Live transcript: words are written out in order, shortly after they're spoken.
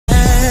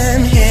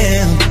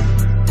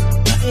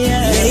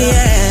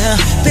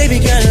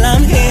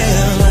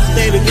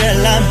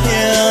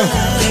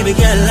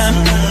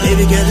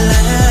baby girl,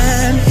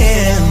 I'm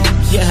him.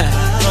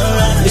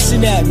 Yeah,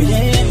 listen at me.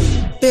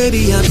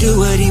 Baby, I'll do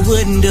what he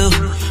wouldn't do.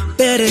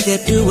 Better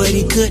yet, do what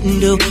he couldn't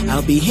do.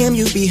 I'll be him,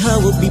 you be her,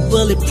 we'll be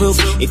bulletproof.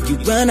 If you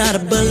run out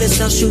of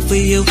bullets, I'll shoot for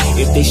you.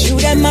 If they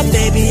shoot at my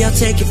baby, I'll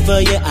take it for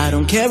you. I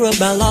don't care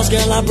about laws,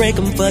 girl, I'll break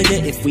them for you.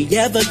 If we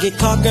ever get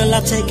caught, girl,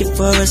 I'll take it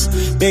for us.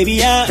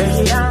 Baby, I'm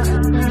him.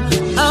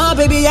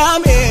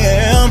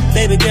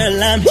 Baby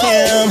girl, I'm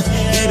him.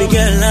 Baby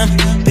girl,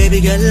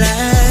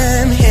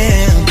 I'm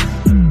him.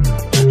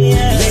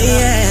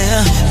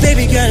 Yeah,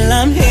 baby girl,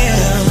 I'm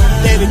him.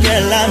 Baby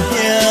girl, I'm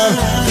him.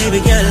 Baby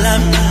girl,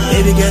 I'm him.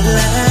 Baby girl,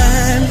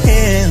 I'm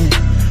him.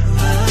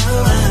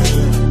 Alright,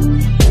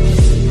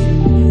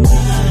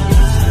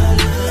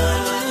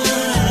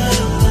 yeah.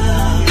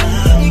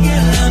 Baby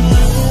girl, I'm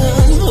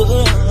him.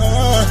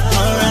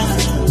 Alright,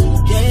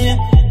 yeah.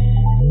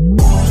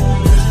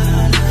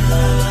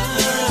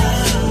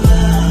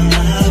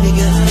 Baby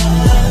girl,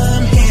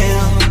 I'm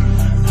him.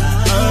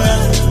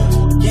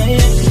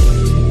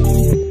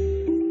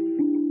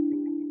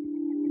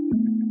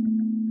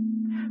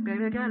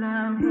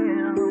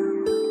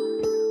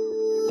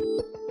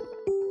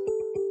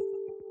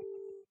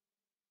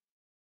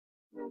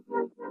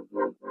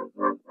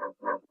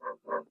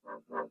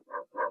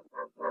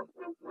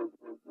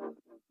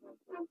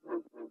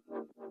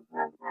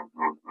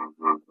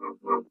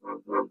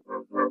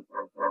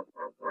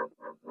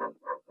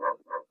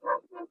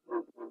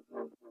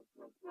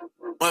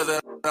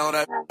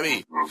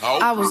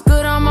 I was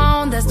good on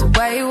my own, that's the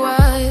way it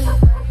was.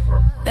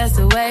 That's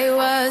the way it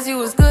was. You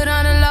was good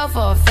on the low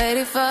for a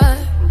faded fuck.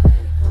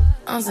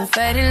 On some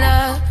faded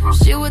love.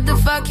 Shit, what the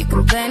fuck you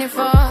complaining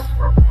for?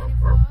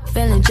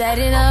 Feeling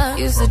jaded up.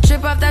 Used to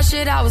trip off that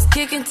shit I was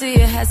kicking to you.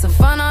 Had some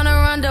fun on the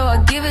run, though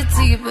I'll give it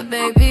to you. But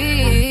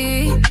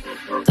baby,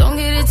 don't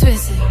get it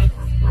twisted.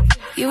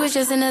 You was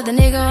just another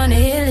nigga on the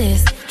hit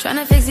list,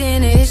 tryna fix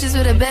any issues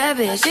with a bad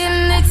bitch.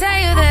 Didn't they tell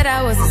you that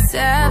I was a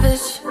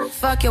savage?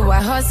 Fuck your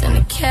white horse and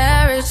a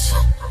carriage.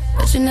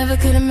 But you never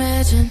could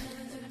imagine,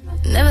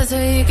 never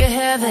thought you could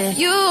have it.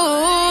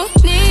 You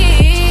needed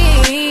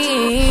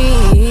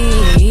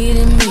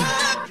me.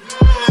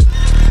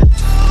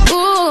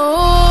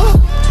 Ooh,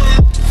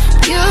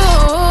 you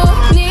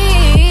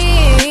needed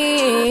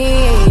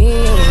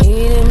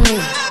me.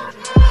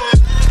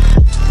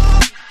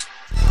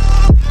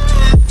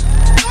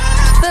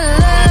 Feel a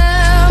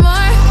little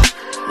more,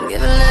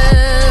 give a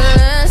little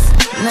less.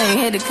 Now you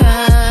hit the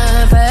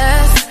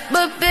compass,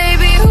 but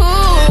baby, who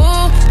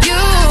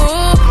you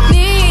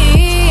needed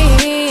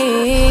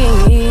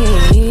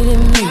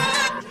me.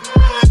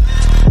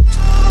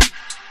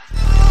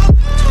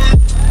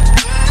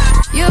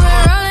 You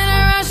been rolling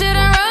around shit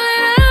and roll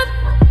it up.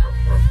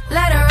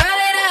 Let her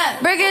roll it up.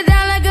 Break it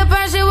down like a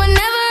punch, shit would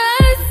never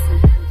rise.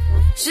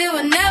 Shit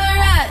would never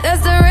rise.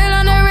 That's the real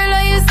on the real,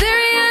 are you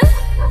serious?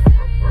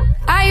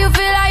 How you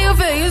feel, how you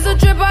feel? Used to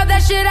trip off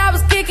that shit I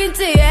was kicking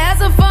to you. Had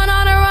some fun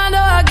on the run, though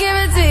I'll give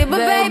it to you.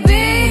 But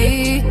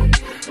baby,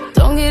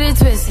 don't get it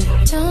twisted.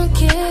 Don't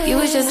get you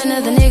was just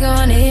another nigga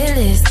on the hit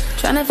list,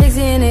 tryna fix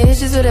any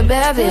issues with a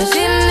bad bitch.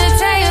 Didn't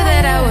tell you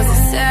that I was a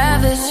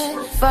savage?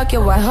 Fuck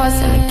your white horse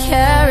and a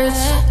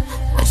carriage.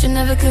 But you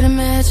never could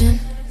imagine,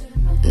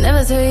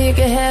 never thought you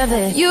could have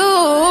it.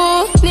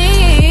 You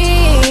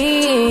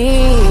needed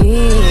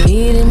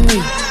me.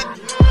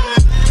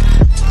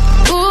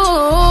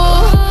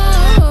 Ooh,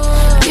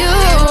 you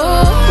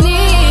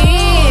needed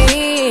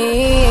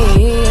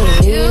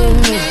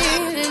me.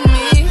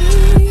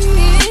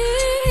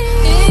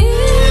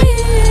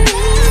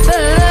 Feel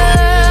a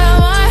little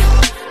more,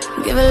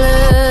 give a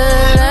little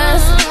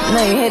less.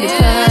 Now you hit the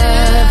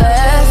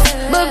compass,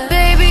 but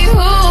baby,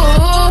 who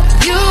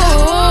you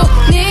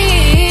needed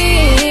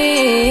me.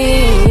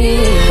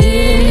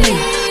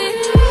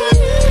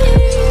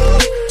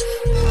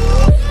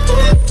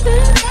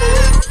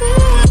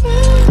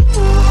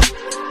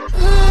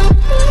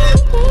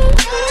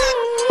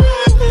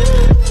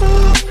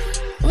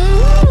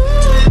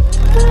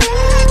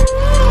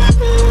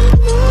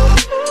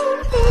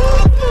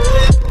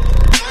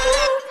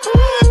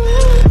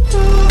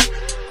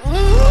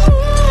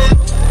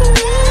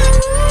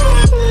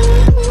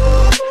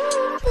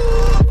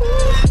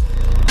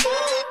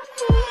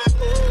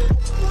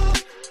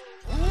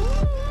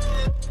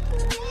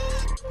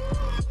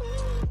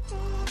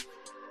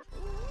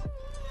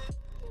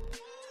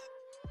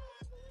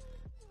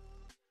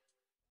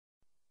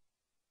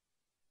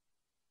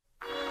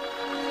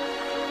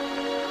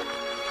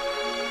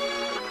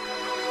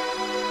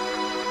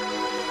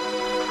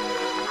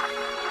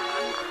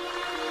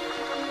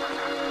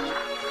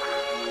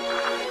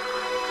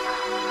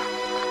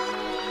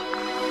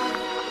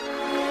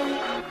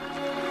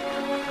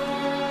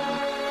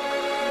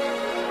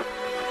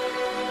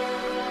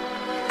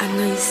 I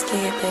know you're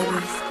scared,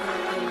 baby,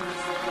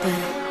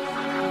 but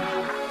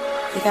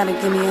you gotta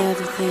give me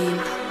everything.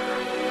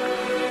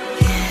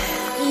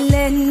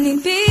 Let me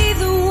be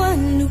the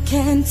one who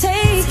can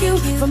take you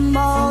from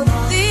all the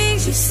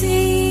things you've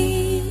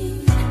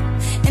seen.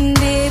 And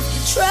if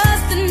you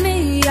trust in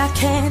me, I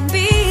can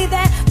be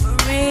that for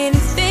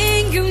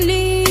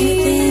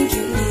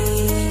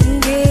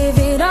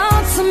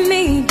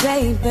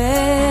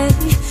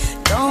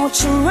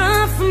Don't you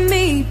run from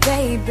me,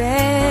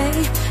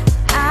 baby.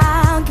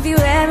 I'll give you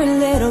every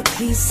little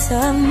piece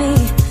of me.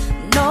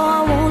 No,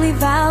 I won't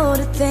leave out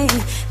a thing,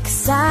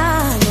 'cause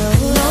I know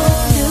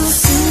you've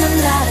seen a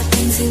lot of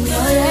things in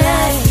your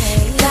life.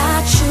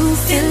 Got you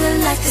feeling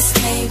like this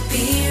can't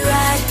be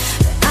right,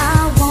 but I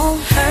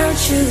won't hurt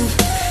you.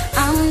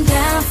 I'm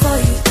down for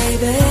you,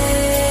 baby.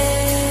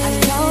 I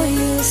know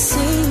you've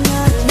seen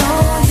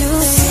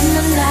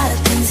a lot of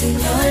things in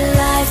your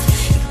life.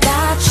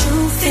 Got you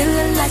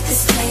feeling like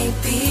this can't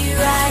be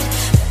right,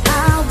 but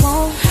I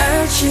won't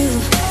hurt you.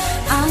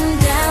 I'm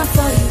down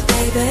for you,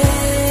 baby.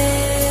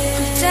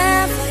 I'm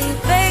down for you,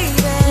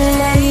 baby.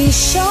 Let me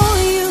show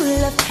you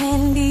love can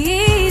be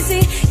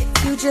easy if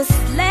you just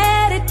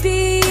let it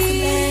be.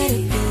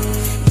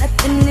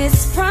 Nothing is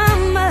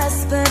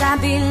promised, but I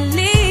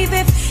believe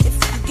if you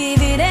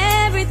give it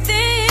everything.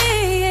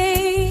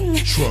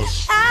 Trust.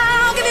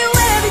 I'll give you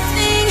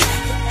everything that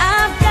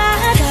I've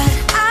got.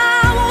 I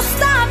won't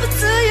stop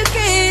until you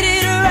get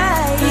it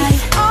right.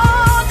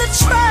 All the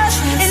trust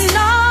and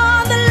all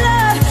the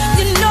love,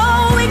 you know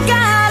we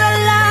got a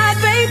lot,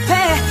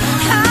 baby.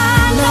 I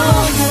know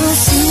you've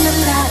seen a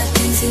lot of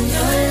things in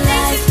your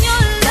life.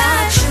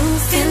 Got you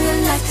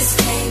feeling like this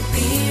can't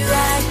be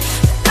right,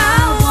 but I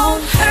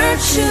won't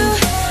hurt you.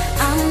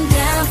 I'm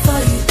down for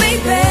you,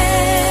 baby.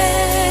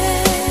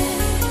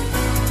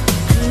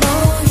 I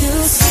know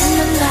you've seen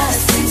a lot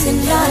of things in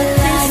your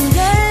life.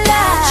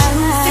 Got you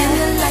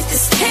feeling like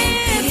this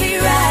can't be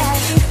right,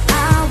 but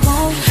I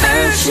won't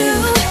hurt you.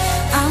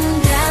 I'm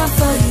down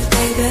for you,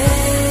 baby.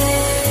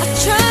 I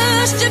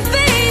trust you,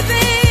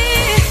 baby.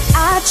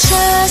 I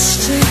trust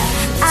you.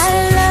 I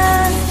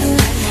love you.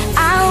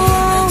 I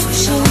want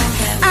you.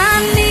 I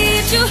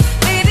need you,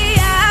 baby.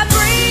 I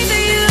breathe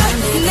you.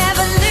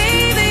 Never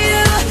leave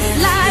you.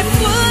 Life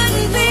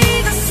wouldn't be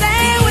the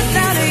same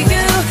without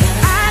you.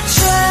 I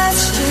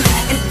trust you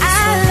and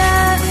I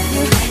love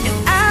you and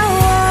I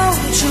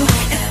want you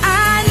and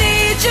I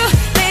need you,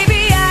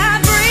 baby. I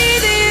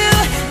breathe you.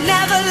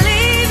 Never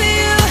leave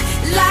you.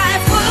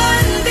 Life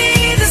wouldn't be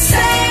the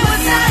same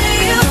without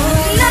you.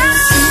 No,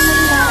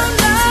 no,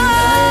 no,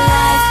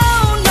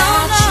 no,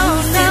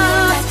 no.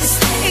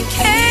 It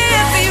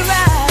can't be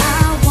right.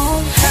 I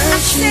won't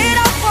hurt you. I said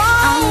I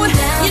won't.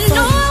 You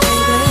know I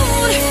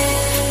won't.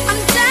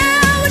 I'm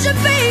down with you,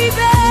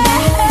 baby.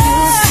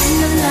 You've seen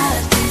a lot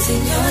of things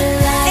in your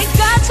life. It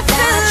got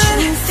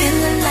you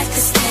feeling like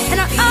this can't be right. And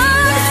I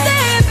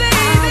understand, baby.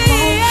 I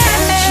won't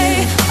hurt you.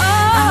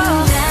 I'm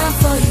down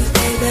for you,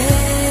 baby.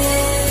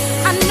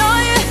 I know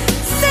you've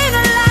seen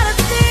a lot of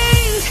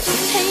things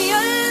in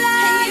your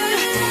life,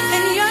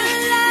 in your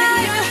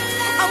life.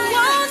 I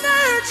won't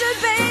hurt you,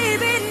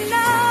 baby,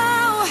 no.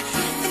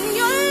 In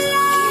your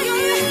life,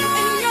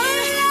 in your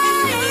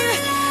life.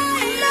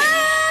 I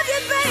love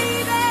you,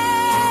 baby.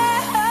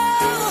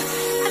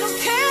 I don't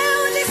care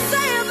what they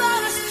say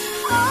about us.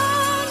 Oh,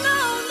 no,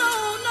 no,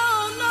 no,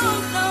 no,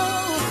 no.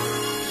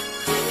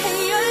 In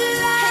your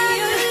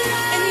life,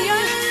 in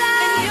your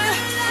life.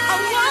 I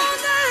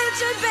won't hurt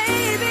you,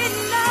 baby,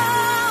 no.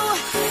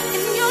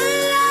 In your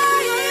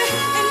life,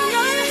 in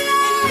your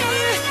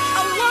life.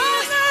 I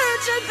won't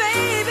hurt you,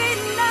 baby,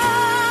 no.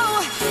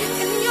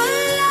 In your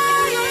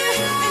life,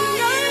 in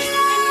your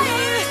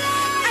life.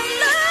 I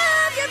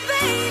love you,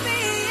 baby,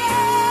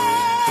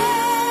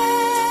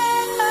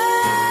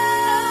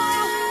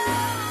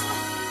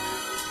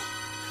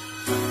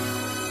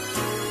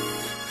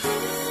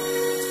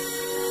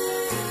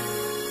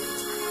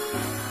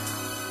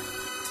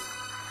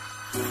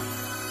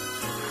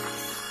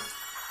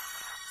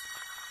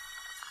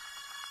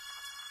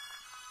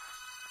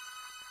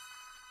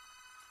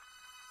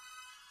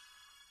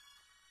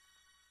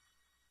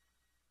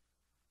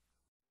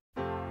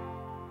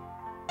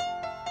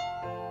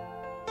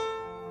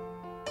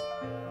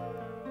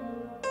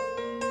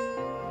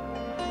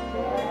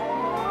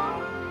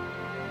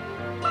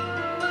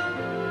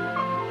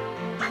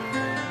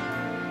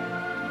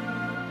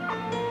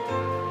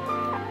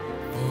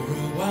 For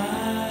a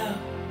while,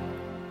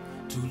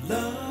 to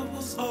love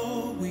was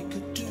all we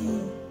could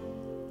do.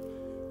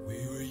 We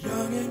were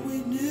young and we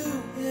knew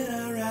in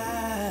our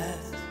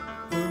eyes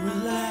were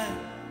alive.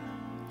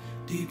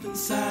 Deep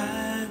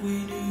inside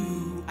we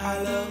knew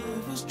our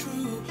love was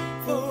true.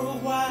 For a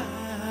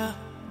while,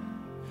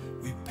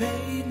 we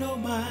paid no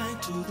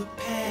mind to the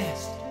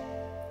past.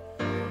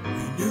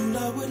 We knew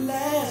love would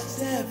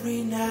last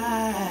every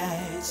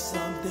night.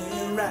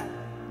 Something right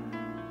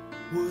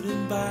would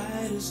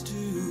invite us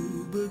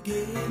to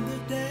begin the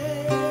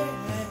day.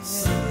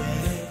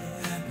 Something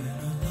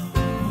happened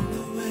along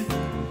the way.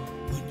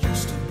 What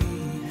used to be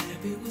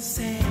happy was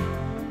sad.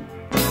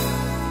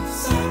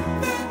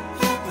 Something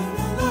happened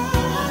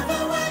along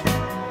the way,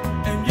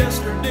 and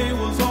yesterday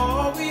was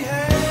all we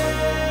had.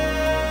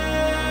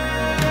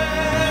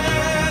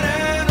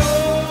 And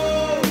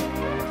oh,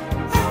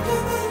 after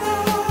the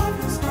love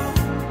was gone,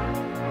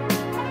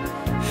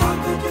 how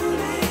could you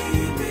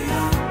leave me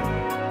on?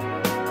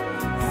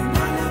 And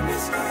I let me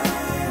stay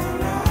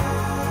around.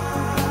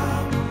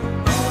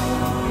 Oh,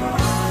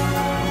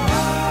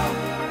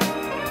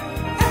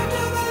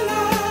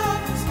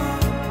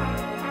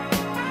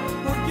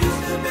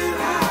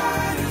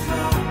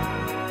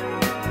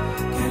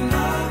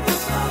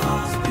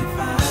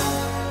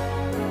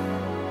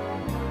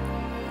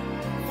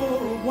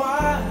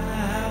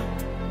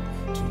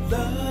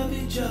 love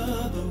each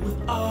other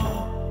with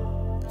all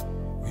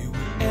we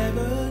would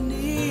ever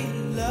need.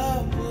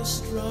 Love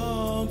was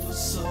strong for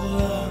so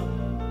long.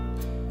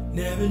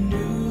 Never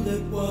knew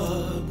that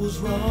what was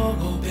wrong,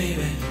 oh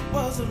baby,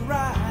 wasn't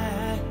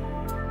right.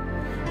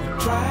 We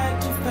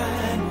tried to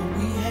find what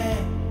we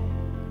had.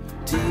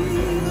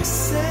 Tears,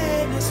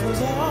 sadness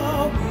was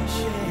all we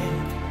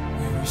shared.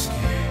 We were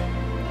scared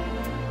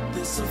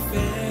this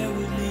affair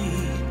would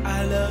lead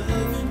our love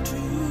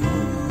into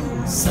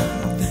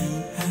something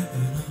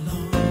happened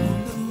along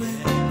the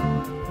way.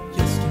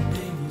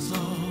 Yesterday was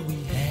all we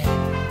had.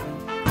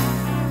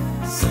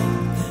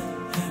 Something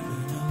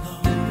happened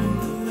along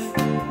the way.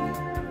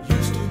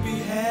 Used to be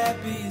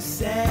happy,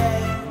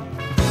 sad.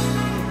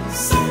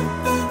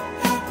 Something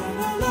happened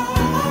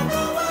along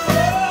the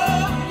way.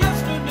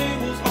 Yesterday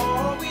was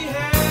all we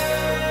had.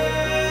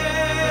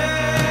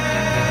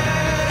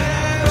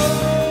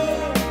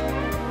 Oh,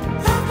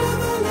 after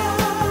the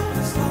love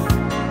is gone,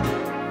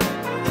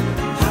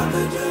 how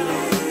could you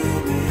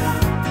leave me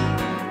out?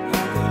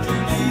 How could you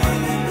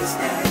leave me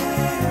stay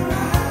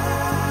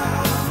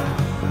around?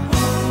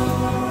 Oh,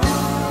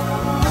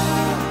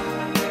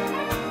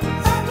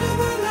 after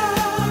the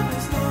love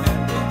is gone,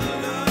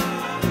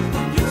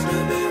 what used to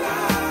be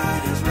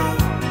right is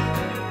wrong.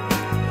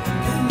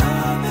 Can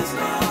love that's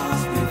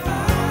lost be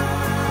found?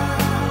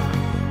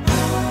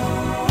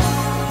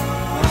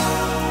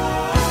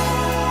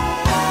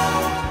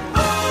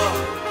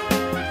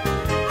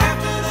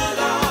 After the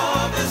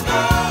love is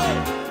gone,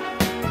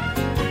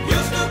 what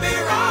used to be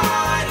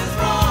right is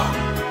wrong.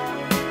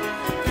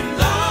 Can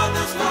love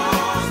that's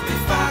lost be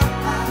found?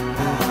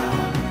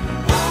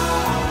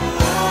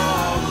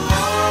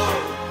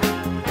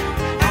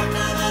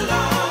 After the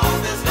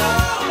love is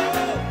gone,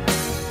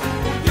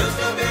 what used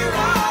to be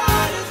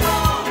right is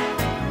wrong.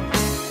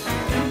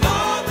 Can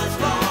love that's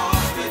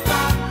lost be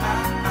found?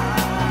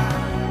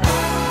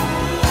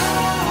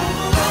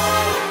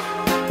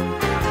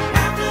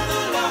 After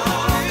the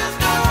love is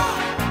gone,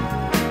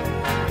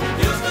 what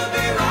used to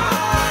be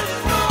right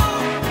is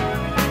wrong.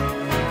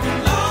 Can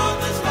love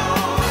that's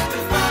lost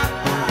be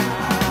found?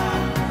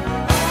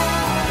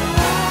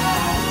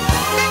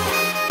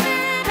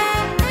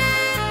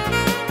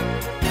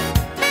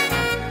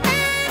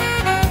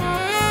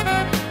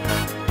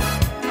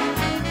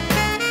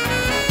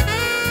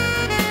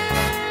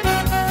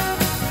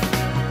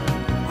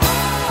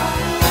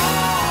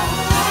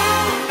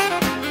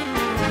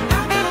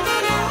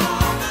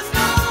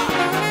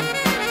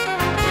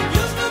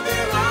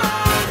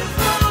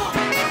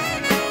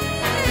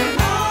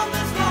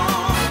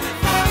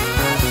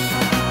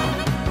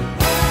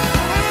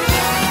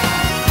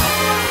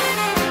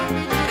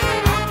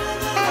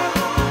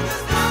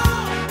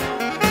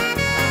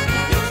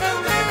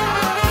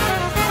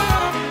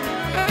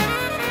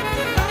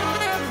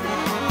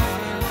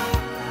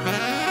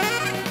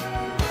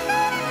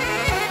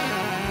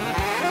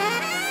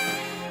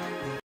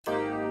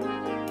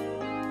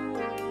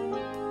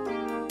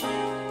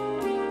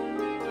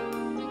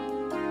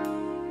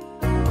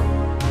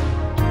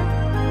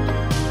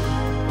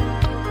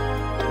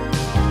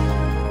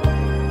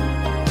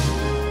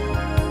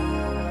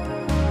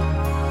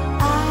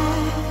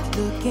 I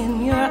look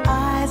in your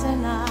eyes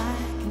and I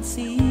can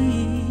see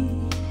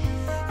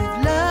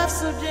you've loved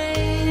so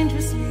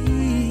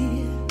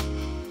dangerously.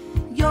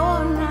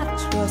 You're not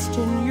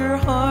trusting your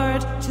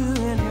heart to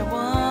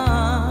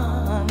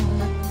anyone.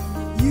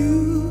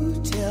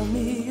 You tell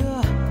me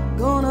you're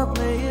gonna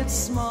play it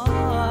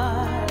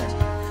smart.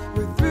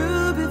 We're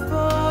through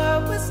before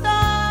we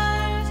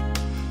start,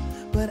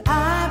 but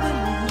I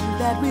believe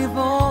that we've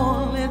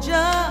only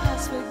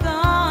just begun.